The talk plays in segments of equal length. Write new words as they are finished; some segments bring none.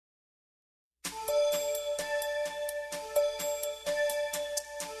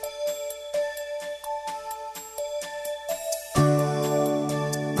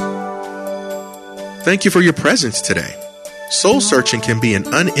Thank you for your presence today. Soul searching can be an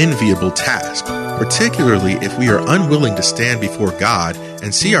unenviable task, particularly if we are unwilling to stand before God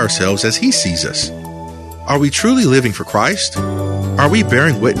and see ourselves as He sees us. Are we truly living for Christ? Are we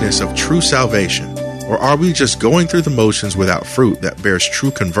bearing witness of true salvation? Or are we just going through the motions without fruit that bears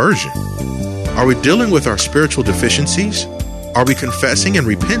true conversion? Are we dealing with our spiritual deficiencies? Are we confessing and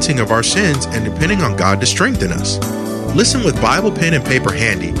repenting of our sins and depending on God to strengthen us? Listen with Bible, pen, and paper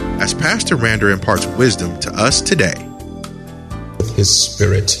handy as Pastor Rander imparts wisdom to us today. With His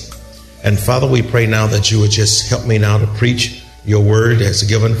Spirit. And Father, we pray now that you would just help me now to preach your word as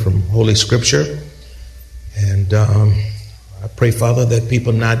given from Holy Scripture. And I pray, Father, that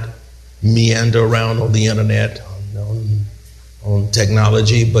people not meander around on the internet, on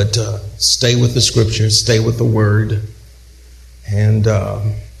technology, but stay with the Scriptures, stay with the word, and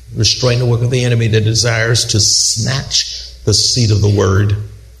restrain the work of the enemy that desires to snatch the seed of the word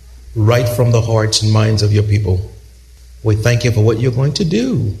right from the hearts and minds of your people. We thank you for what you're going to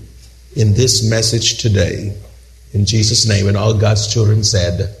do in this message today. In Jesus' name, and all God's children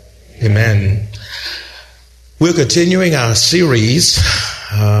said, amen. We're continuing our series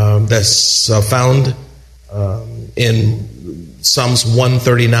that's found in Psalms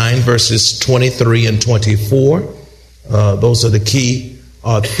 139, verses 23 and 24. Those are the key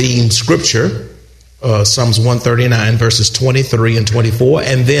theme scripture. Psalms 139, verses 23 and 24,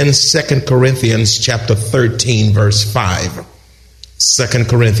 and then 2 Corinthians chapter 13, verse 5. 2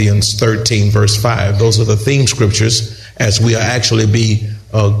 Corinthians 13, verse 5. Those are the theme scriptures as we are actually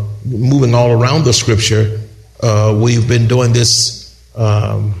moving all around the scripture. We've been doing this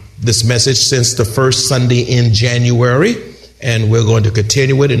message since the first Sunday in January, and we're going to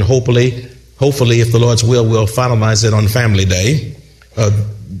continue it, and hopefully, if the Lord's will, we'll finalize it on Family Day.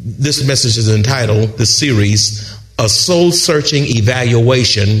 This message is entitled, the series, A Soul-Searching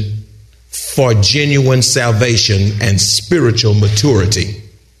Evaluation for Genuine Salvation and Spiritual Maturity.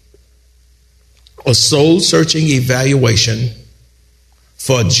 A soul-searching evaluation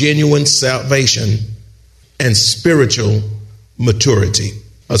for genuine salvation and spiritual maturity.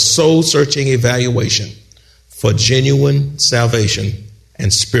 A soul-searching evaluation for genuine salvation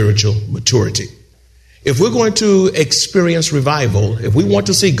and spiritual maturity. If we're going to experience revival, if we want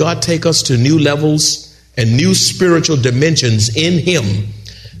to see God take us to new levels and new spiritual dimensions in Him,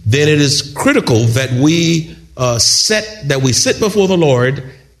 then it is critical that we sit before the Lord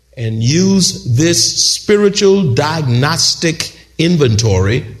and use this spiritual diagnostic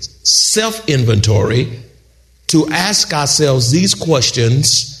inventory, self-inventory, to ask ourselves these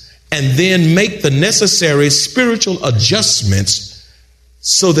questions and then make the necessary spiritual adjustments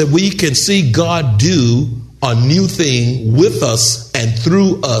so that we can see God do a new thing with us and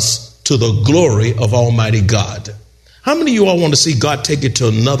through us to the glory of Almighty God. How many of you all want to see God take it to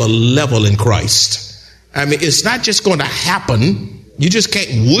another level in Christ? I mean, it's not just going to happen. You just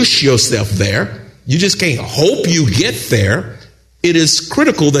can't wish yourself there. You just can't hope you get there. It is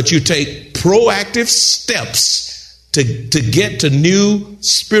critical that you take proactive steps to get to new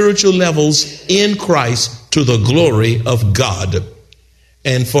spiritual levels in Christ to the glory of God.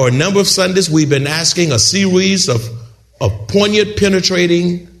 And for a number of Sundays, we've been asking a series of poignant,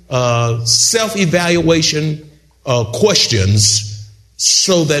 penetrating, self-evaluation questions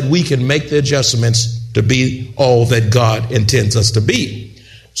so that we can make the adjustments to be all that God intends us to be.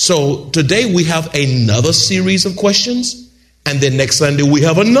 So today we have another series of questions, and then next Sunday we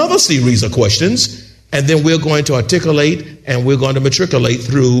have another series of questions, and then we're going to articulate and we're going to matriculate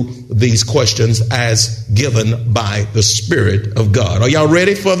through these questions as given by the Spirit of God. Are y'all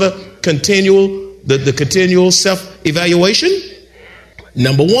ready for the continual self-evaluation?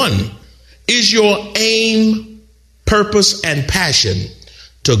 Number one, is your aim, purpose, and passion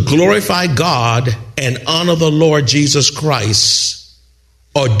to glorify God and honor the Lord Jesus Christ,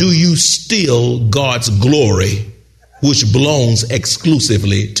 or do you steal God's glory, which belongs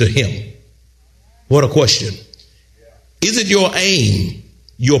exclusively to Him? What a question. Is it your aim,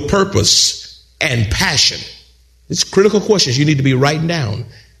 your purpose, and passion? It's critical questions you need to be writing down.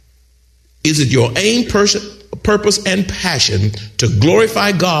 Is it your aim, purpose, and passion to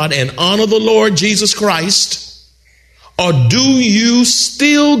glorify God and honor the Lord Jesus Christ? Or do you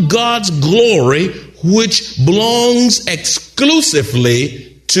steal God's glory, which belongs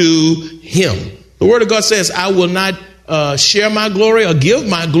exclusively to Him? The Word of God says, I will not share my glory or give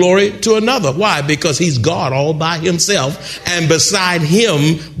my glory to another. Why? Because He's God all by Himself, and beside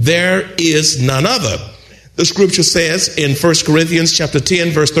Him there is none other. The scripture says in 1 Corinthians chapter 10,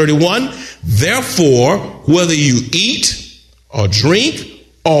 verse 31, therefore, whether you eat or drink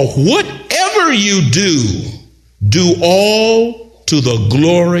or whatever you do, do all to the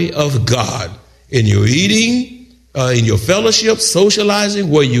glory of God. in your eating, in your fellowship, socializing,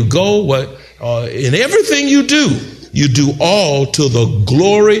 where you go, in everything you do all to the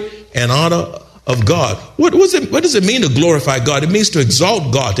glory and honor of God. What does it mean to glorify God? It means to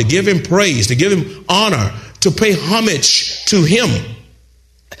exalt God, to give him praise, to give him honor, to pay homage to him.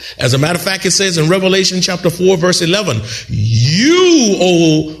 As a matter of fact, it says in Revelation chapter 4, verse 11, you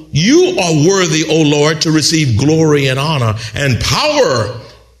are worthy, O Lord, to receive glory and honor and power,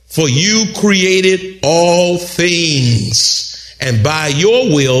 for you created all things, and by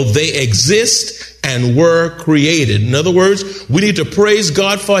your will they exist and were created. In other words, we need to praise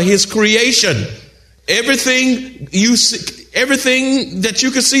God for his creation. Everything you see, everything that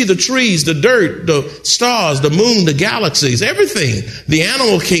you can see, the trees, the dirt, the stars, the moon, the galaxies, everything, the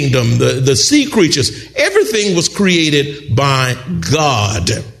animal kingdom, the sea creatures, everything was created by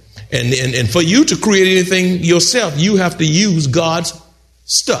God. And for you to create anything yourself, you have to use God's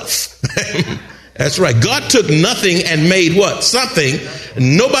stuff. That's right. God took nothing and made what? Something.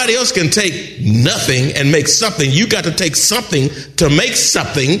 Nobody else can take nothing and make something. You got to take something to make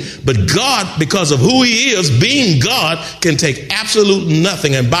something. But God, because of who he is, being God, can take absolute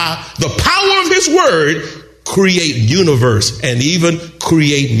nothing. And by the power of his word, create universe and even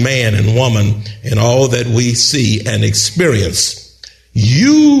create man and woman and all that we see and experience.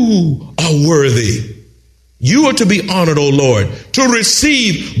 You are worthy. You are to be honored, O Lord, to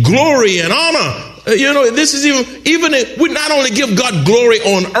receive glory and honor. This is even we not only give God glory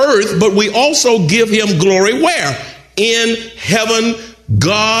on earth, but we also give him glory where? In heaven.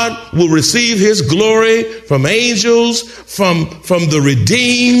 God will receive his glory from angels, from the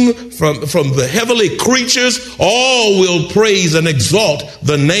redeemed, from the heavenly creatures. All will praise and exalt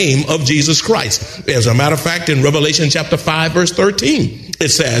the name of Jesus Christ. As a matter of fact, in Revelation chapter 5, verse 13, it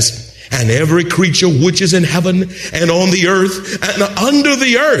says, and every creature which is in heaven and on the earth and under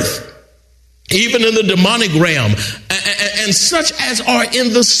the earth, even in the demonic realm, and such as are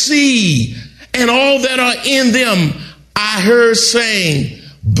in the sea, and all that are in them, I heard saying,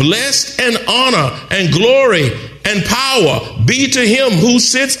 blessed and honor and glory and power be to him who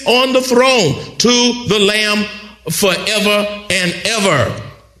sits on the throne, to the Lamb forever and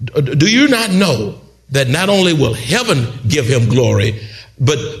ever. Do you not know that not only will heaven give him glory,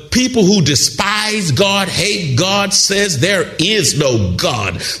 but people who despise God, hate God, says there is no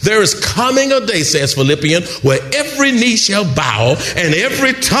God. There is coming a day, says Philippians, where every knee shall bow and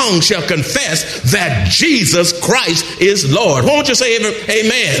every tongue shall confess that Jesus Christ is Lord. Won't you say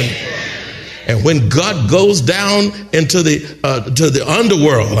amen? And when God goes down into the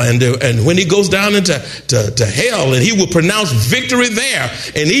underworld, and when he goes down into hell, and he will pronounce victory there,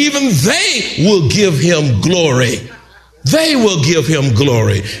 and even they will give him glory. They will give him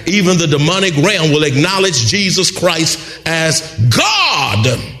glory. Even the demonic realm will acknowledge Jesus Christ as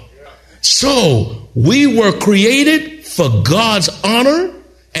God. So we were created for God's honor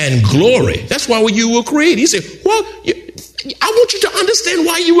and glory. That's why you were created. He said, well, I want you to understand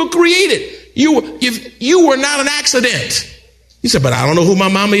why you were created. You were not an accident. He said, but I don't know who my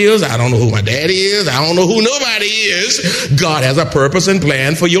mama is. I don't know who my daddy is. I don't know who nobody is. God has a purpose and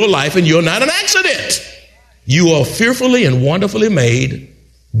plan for your life, and you're not an accident. You are fearfully and wonderfully made.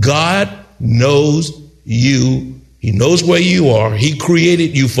 God knows you. He knows where you are. He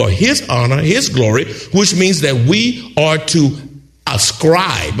created you for his honor, his glory, which means that we are to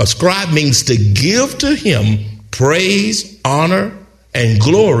ascribe. Ascribe means to give to him praise, honor, and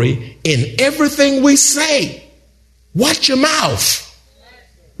glory in everything we say. Watch your mouth.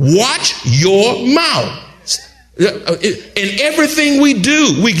 Watch your mouth. In everything we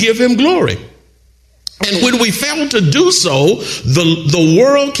do, we give him glory. And when we fail to do so, the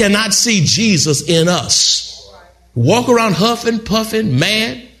world cannot see Jesus in us. Walk around huffing, puffing,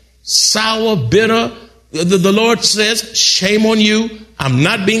 mad, sour, bitter. The Lord says, shame on you. I'm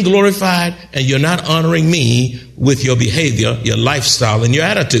not being glorified, and you're not honoring me with your behavior, your lifestyle, and your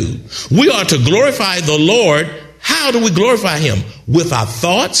attitude. We are to glorify the Lord. How do we glorify him? With our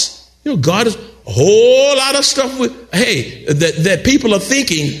thoughts. God is a whole lot of stuff that people are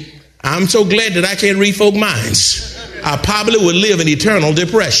thinking. I'm so glad that I can't read folk minds. I probably would live in eternal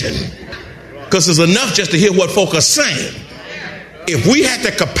depression, because there's enough just to hear what folk are saying. If we had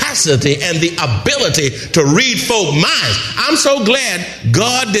the capacity and the ability to read folk minds, I'm so glad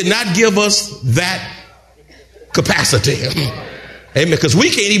God did not give us that capacity. Amen. Because we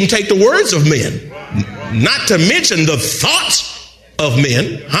can't even take the words of men, not to mention the thoughts of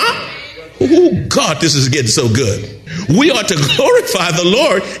men. Oh, God, this is getting so good. We are to glorify the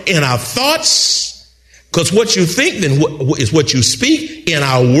Lord in our thoughts, because what you think then is what you speak, in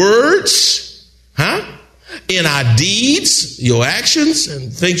our words. in our deeds, your actions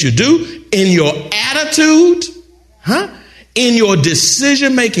and things you do, in your attitude, in your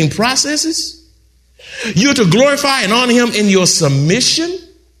decision-making processes. You're to glorify and honor him in your submission.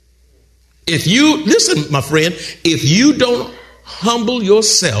 If you, listen, my friend, if you don't humble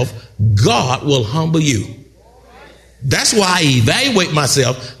yourself, God will humble you. That's why I evaluate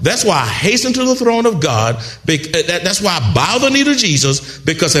myself. That's why I hasten to the throne of God. That's why I bow the knee to Jesus,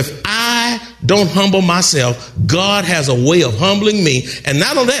 because if I don't humble myself, God has a way of humbling me. And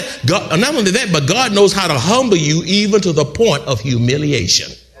not only that, but God knows how to humble you even to the point of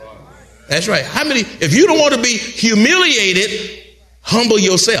humiliation. That's right. How many, if you don't want to be humiliated, humble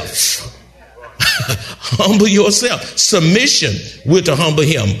yourself. Humble yourself. Submission, we're to humble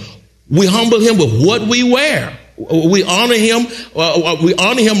him. We humble him with what we wear. We honor him. We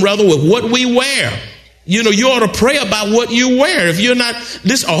honor him rather with what we wear. You know, you ought to pray about what you wear. If you're not,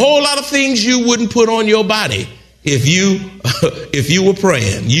 there's a whole lot of things you wouldn't put on your body if you were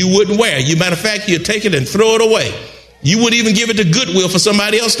praying. You wouldn't wear. You matter of fact, you'd take it and throw it away. You wouldn't even give it to Goodwill for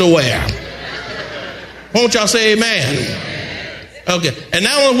somebody else to wear. Won't y'all say amen? Okay, and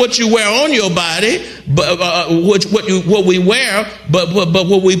not only what you wear on your body, but what we wear, but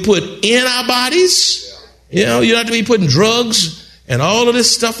what we put in our bodies. You know, you don't have to be putting drugs and all of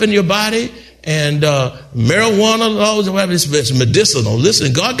this stuff in your body, and marijuana, all it's medicinal.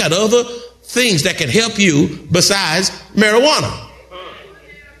 Listen, God got other things that can help you besides marijuana.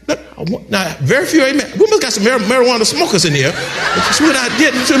 Now, very few amen. We must got some marijuana smokers in here. We're not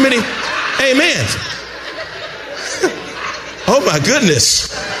getting too many amens. Oh my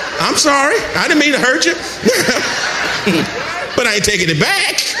goodness. I'm sorry. I didn't mean to hurt you. But I ain't taking it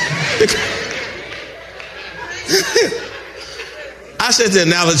back. I said the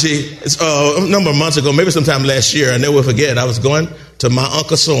analogy a number of months ago, maybe sometime last year, I never forget. I was going to my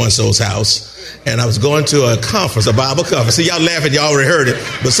Uncle So-and-so's house, and I was going to a conference, a Bible conference. See, y'all laughing, y'all already heard it,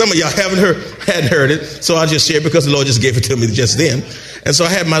 but some of y'all hadn't heard it, so I'll just share it because the Lord just gave it to me just then. And so I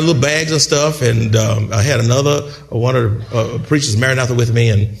had my little bags and stuff, and I had one of the preachers, Maranatha, with me,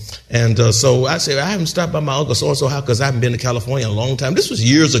 and so I said, I haven't stopped by my Uncle So-and-so house because I haven't been to California in a long time. This was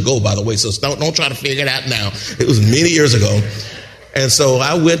years ago, by the way, so don't try to figure it out now. It was many years ago. And so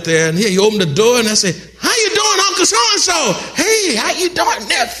I went there, and he opened the door, and I said, how you doing, Uncle So-and-so? Hey, how you doing,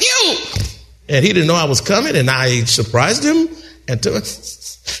 nephew? And he didn't know I was coming, and I surprised him. And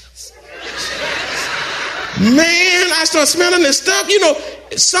man, I started smelling this stuff. You know,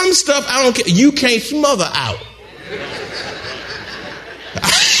 some stuff I don't care. You can't smother out.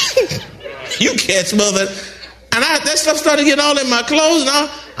 You can't smother. And that stuff started getting all in my clothes, and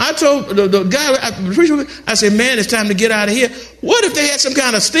I told the guy, I said, man, it's time to get out of here. What if they had some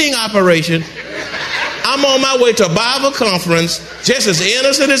kind of sting operation? I'm on my way to a Bible conference, just as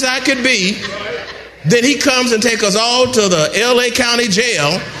innocent as I could be. Then he comes and takes us all to the L.A. County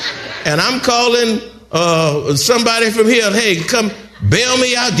Jail, and I'm calling somebody from here, hey, come bail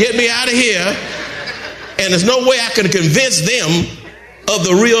me out, get me out of here. And there's no way I could convince them of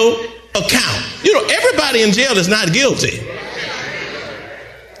the real account. You know, everybody in jail is not guilty.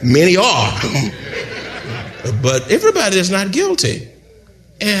 Many are. But everybody is not guilty.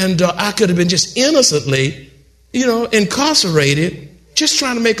 And I could have been just innocently, incarcerated, just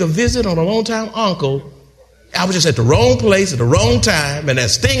trying to make a visit on a long-time uncle. I was just at the wrong place at the wrong time, and that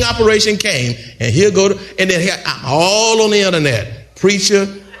sting operation came, and and then I'm all on the internet. Preacher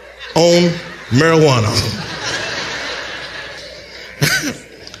on marijuana.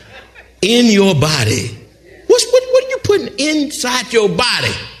 In your body. What are you putting inside your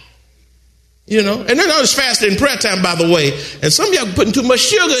body? You know, and then I was fasting in prayer time, by the way, and some of y'all are putting too much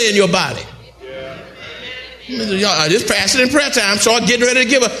sugar in your body. Y'all just fasting in prayer time, so I'm getting ready to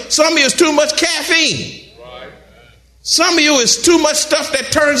give some of you is too much caffeine. Some of you is too much stuff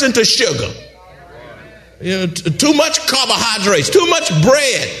that turns into sugar. You know, too much carbohydrates, too much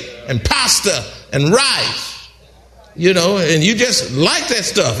bread and pasta and rice. You know, and you just like that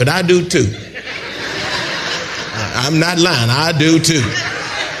stuff, and I do too. I'm not lying, I do too.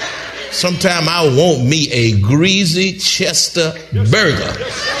 Sometime I want me a greasy Chester burger.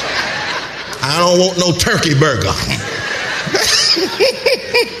 I don't want no turkey burger.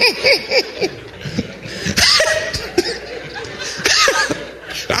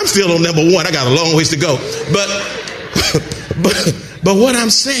 I'm still on number one. I got a long ways to go. But what I'm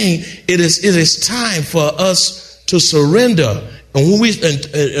saying, it is time for us to surrender. And when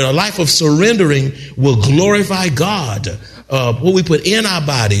in a life of surrendering will glorify God. What we put in our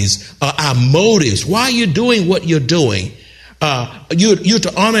bodies, our motives. Why are you doing what you're doing? You're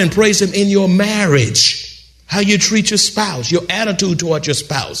to honor and praise him in your marriage. how you treat your spouse, your attitude toward your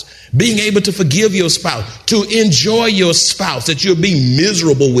spouse, being able to forgive your spouse, to enjoy your spouse that you're being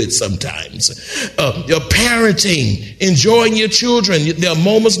miserable with sometimes, your parenting, enjoying your children, their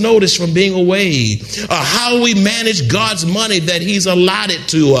moments notice from being away, how we manage God's money that he's allotted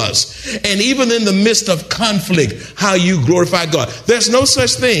to us. And even in the midst of conflict, how you glorify God. There's no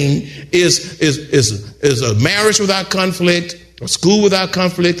such thing as a marriage without conflict, a school without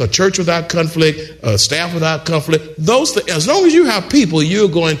conflict, a church without conflict, a staff without conflict. As long as you have people, you're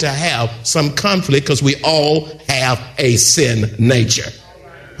going to have some conflict because we all have a sin nature.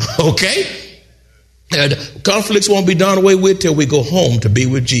 Okay? And conflicts won't be done away with till we go home to be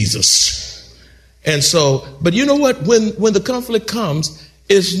with Jesus. And so, but you know what? When the conflict comes,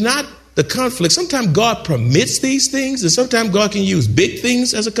 it's not the conflict. Sometimes God permits these things, and sometimes God can use big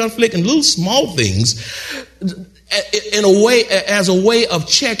things as a conflict and little small things in a way, as a way of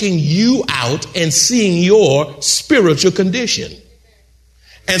checking you out and seeing your spiritual condition.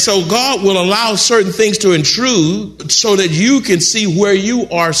 And so God will allow certain things to intrude so that you can see where you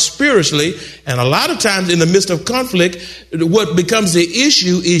are spiritually. And a lot of times in the midst of conflict, what becomes the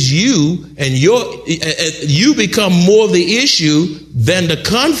issue is you, and you become more the issue than the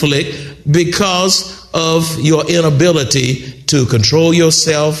conflict because of your inability to control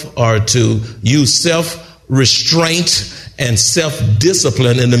yourself or to use self-restraint and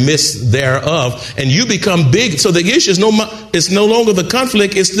self-discipline in the midst thereof, and you become big. So the issue is no longer the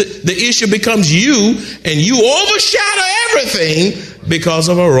conflict, it's the issue becomes you, and you overshadow everything because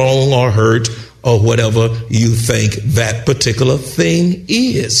of a wrong or hurt or whatever you think that particular thing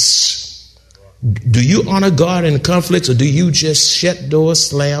is. Do you honor God in conflicts, or do you just shut doors,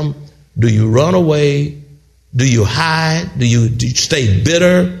 slam? Do you run away? Do you hide? Do you stay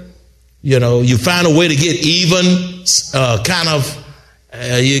bitter? You know, you find a way to get even, you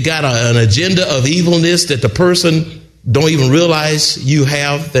got an agenda of evilness that the person don't even realize you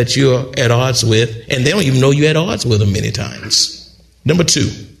have, that you're at odds with, and they don't even know you're at odds with them many times. Number 2,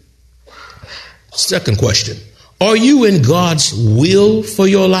 second question. Are you in God's will for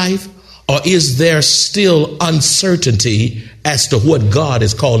your life, or is there still uncertainty as to what God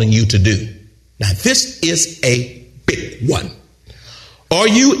is calling you to do? Now, this is a big one. Are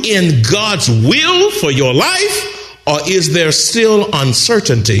you in God's will for your life, or is there still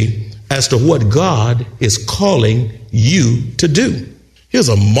uncertainty as to what God is calling you to do? Here's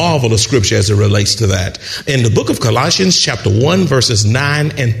a marvelous scripture as it relates to that. In the book of Colossians, chapter 1, verses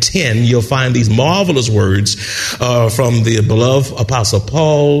 9 and 10, you'll find these marvelous words from the beloved Apostle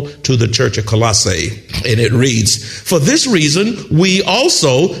Paul to the church of Colossae. And it reads, "For this reason, we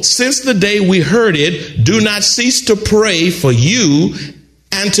also, since the day we heard it, do not cease to pray for you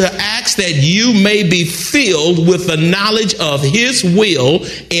and to ask that you may be filled with the knowledge of his will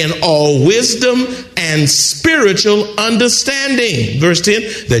in all wisdom and spiritual understanding." Verse 10,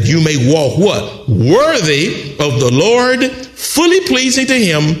 "that you may walk" what? "Worthy of the Lord, fully pleasing to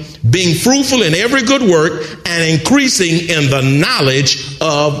him, being fruitful in every good work and increasing in the knowledge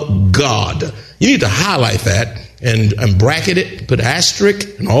of God." You need to highlight that and bracket it, put asterisk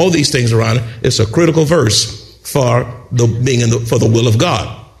and all these things around it. It's a critical verse for for the will of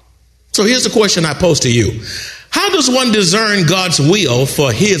God. So here's the question I pose to you. How does one discern God's will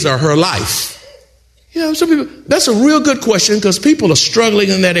for his or her life? You know, some people, that's a real good question, because people are struggling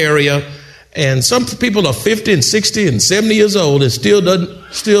in that area, and some people are 50 and 60 and 70 years old and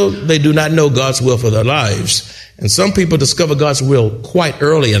still they do not know God's will for their lives. And some people discover God's will quite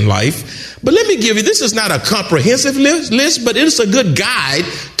early in life. But let me give you, this is not a comprehensive list, but it's a good guide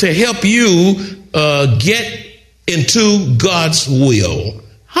to help you get into God's will.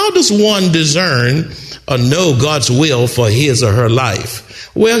 How does one discern or know God's will for his or her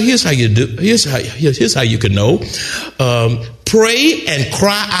life? Well, here's how you do. Here's how you can know. Pray and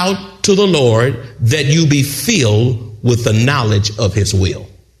cry out to the Lord that you be filled with the knowledge of his will.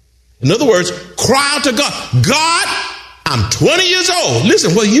 In other words, cry out to God. God, I'm 20 years old.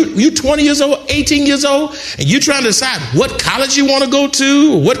 Listen, well, you 20 years old, 18 years old, and you trying to decide what college you want to go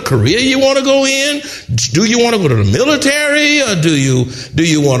to, or what career you want to go in. Do you want to go to the military, or do you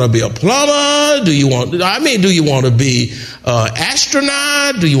want to be a plumber? Do you want to be an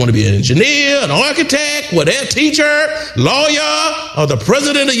astronaut? Do you want to be an engineer, an architect, whatever, teacher, lawyer, or the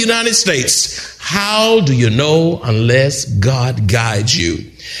president of the United States? How do you know unless God guides you?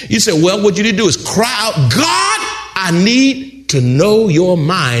 You say, well, what you need to do is cry out, God, I need to know your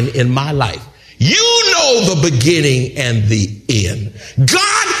mind in my life. You know the beginning and the end.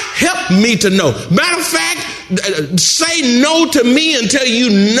 God, help me to know. Matter of fact, say no to me until you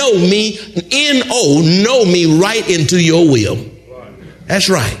know me, know me right into your will. That's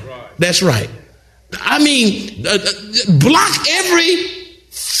right. That's right. block every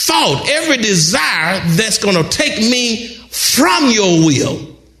thought, every desire that's going to take me from your will.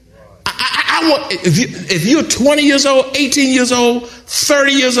 I want, if you're 20 years old, 18 years old,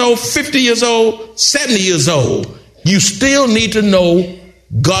 30 years old, 50 years old, 70 years old, you still need to know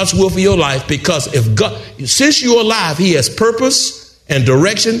God's will for your life, because if God, since you're alive, he has purpose and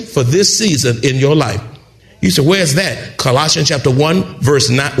direction for this season in your life. You say, where's that? Colossians chapter 1, verse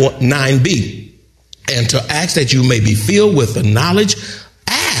 9b. And to ask that you may be filled with the knowledge,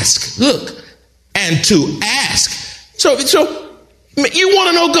 ask, look, and to ask. So you want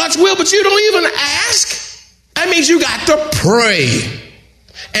to know God's will, but you don't even ask. That means you got to pray.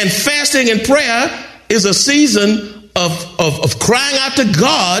 And fasting and prayer is a season of crying out to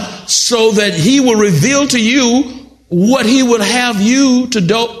God so that he will reveal to you what he will have you to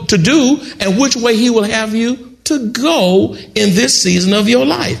do and which way he will have you to go in this season of your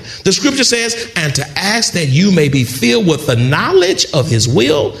life. The scripture says, and to ask that you may be filled with the knowledge of his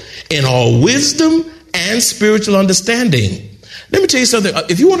will in all wisdom and spiritual understanding. Let me tell you something.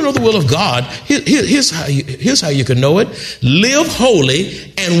 If you want to know the will of God, here's how you can know it. Live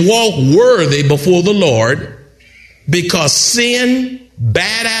holy and walk worthy before the Lord, because sin,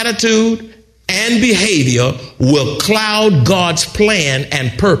 bad attitude, and behavior will cloud God's plan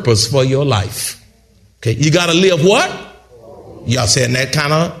and purpose for your life. Okay, you got to live what? Y'all saying that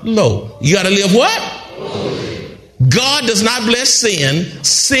kind of low. You got to live what? God does not bless sin.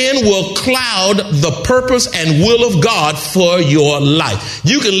 Sin will cloud the purpose and will of God for your life.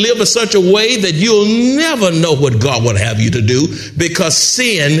 You can live in such a way that you'll never know what God would have you to do, because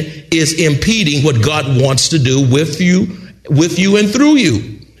sin is impeding what God wants to do with you and through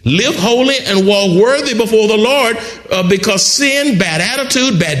you. Live holy and walk worthy before the Lord, because sin, bad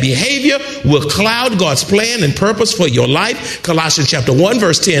attitude, bad behavior will cloud God's plan and purpose for your life. Colossians chapter 1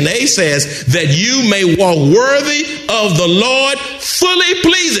 verse 10a says that you may walk worthy of the Lord, fully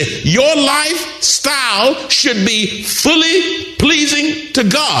pleasing. Your lifestyle should be fully pleasing to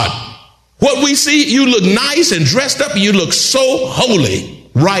God. What we see, you look nice and dressed up, you look so holy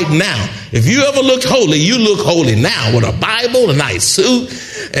right now. If you ever looked holy, you look holy now with a Bible, a nice suit,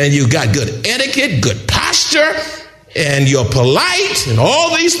 and you got good etiquette, good posture, and you're polite and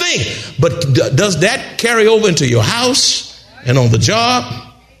all these things. But does that carry over into your house and on the job?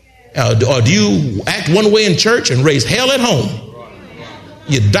 Or do you act one way in church and raise hell at home?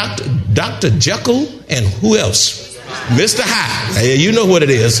 You're Dr. Jekyll and who else? Mr. Hyde. You know what it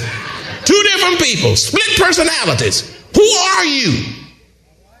is. Two different people, split personalities. Who are you?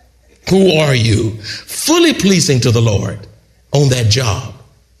 Who are you? Fully pleasing to the Lord on that job.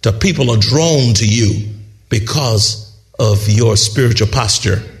 The people are drawn to you because of your spiritual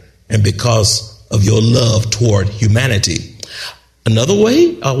posture and because of your love toward humanity. Another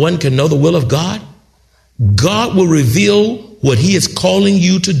way one can know the will of God, God will reveal what he is calling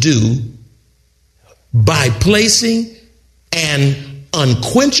you to do by placing an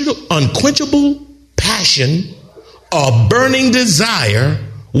unquenchable passion or burning desire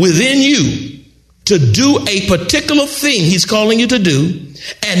within you to do a particular thing he's calling you to do,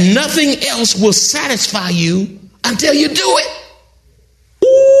 and nothing else will satisfy you until you do it.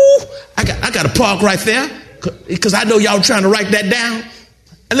 Ooh, I got to park right there, because I know y'all trying to write that down.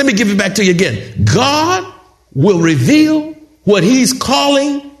 And let me give it back to you again. God will reveal what he's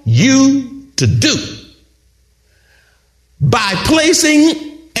calling you to do by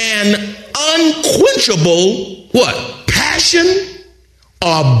placing an unquenchable passion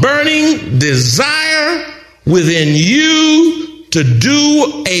or burning desire within you to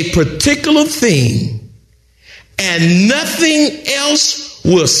do a particular thing, and nothing else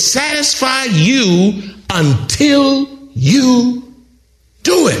will satisfy you until you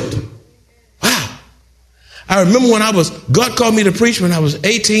do it. Wow. I remember when God called me to preach when I was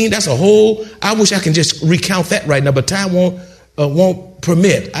 18. I wish I can just recount that right now, but time won't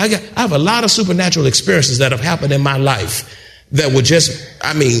permit. I have a lot of supernatural experiences that have happened in my life that would I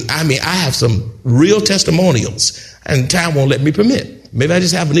have some real testimonials, and time won't let me permit. Maybe I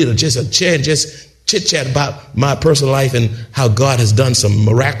just need a chair and just chit chat about my personal life and how God has done some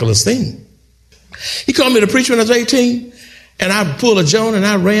miraculous thing. He called me to preach when I was 18, and I pulled a Joan and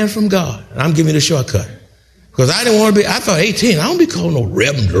I ran from God. And I'm giving you the shortcut, because I didn't want to be. I thought 18, I don't be called no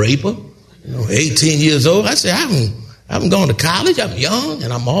Reverend Draper. 18 years old. I said, I haven't gone to college. I'm young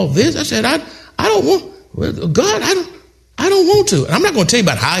and I'm all this. I said, I don't want God. I don't want to. And I'm not going to tell you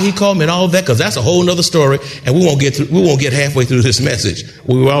about how he called me and all that, because that's a whole nother story, and we won't get halfway through this message.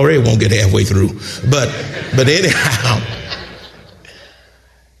 We already won't get halfway through. But anyhow,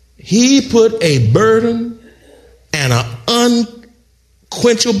 he put a burden and an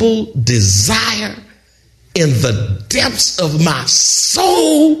unquenchable desire in the depths of my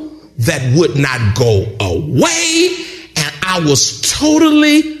soul that would not go away, and I was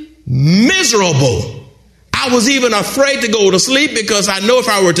totally miserable. I was even afraid to go to sleep because I know if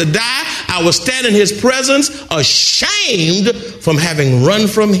I were to die, I would stand in his presence ashamed from having run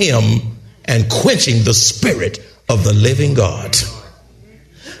from him and quenching the spirit of the living God.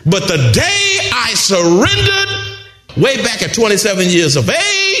 But the day I surrendered, way back at 27 years of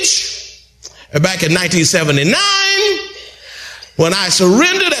age, back in 1979, when I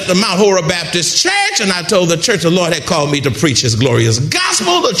surrendered at the Mount Horeb Baptist Church and I told the church the Lord had called me to preach his glorious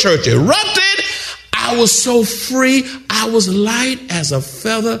gospel, the church erupted. I was so free. I was light as a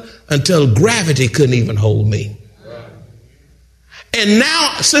feather until gravity couldn't even hold me. And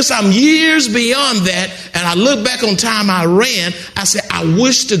now, since I'm years beyond that, and I look back on time I ran, I said, I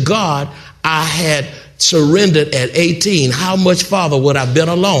wish to God I had surrendered at 18. How much farther would I have been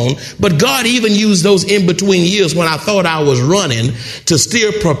alone? But God even used those in-between years when I thought I was running to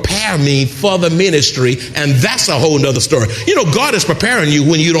still prepare me for the ministry. And that's a whole nother story. You know, God is preparing you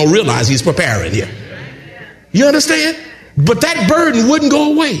when you don't realize he's preparing you. You understand? But that burden wouldn't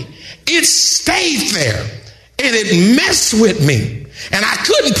go away. It stayed there and it messed with me. And I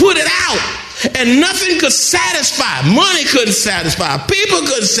couldn't put it out. And nothing could satisfy. Money couldn't satisfy. People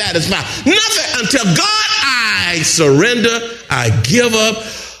couldn't satisfy. Nothing until God, I surrender. I give up.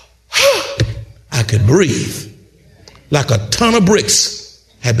 I could breathe. Like a ton of bricks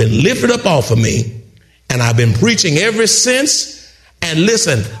had been lifted up off of me. And I've been preaching ever since. And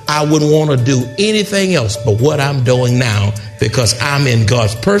listen, I wouldn't want to do anything else but what I'm doing now because I'm in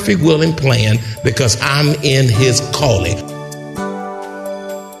God's perfect will and plan, because I'm in his calling.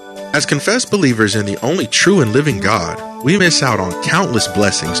 As confessed believers in the only true and living God, we miss out on countless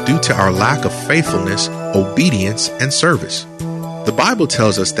blessings due to our lack of faithfulness, obedience, and service. The Bible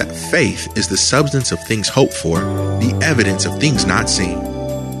tells us that faith is the substance of things hoped for, the evidence of things not seen.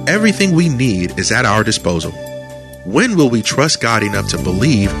 Everything we need is at our disposal. When will we trust God enough to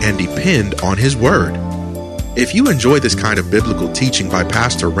believe and depend on his word? If you enjoy this kind of biblical teaching by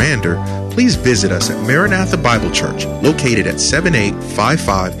Pastor Rander, please visit us at Maranatha Bible Church, located at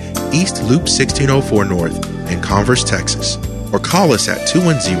 7855 East Loop 1604 North in Converse, Texas, or call us at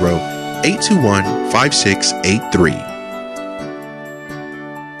 210-821-5683.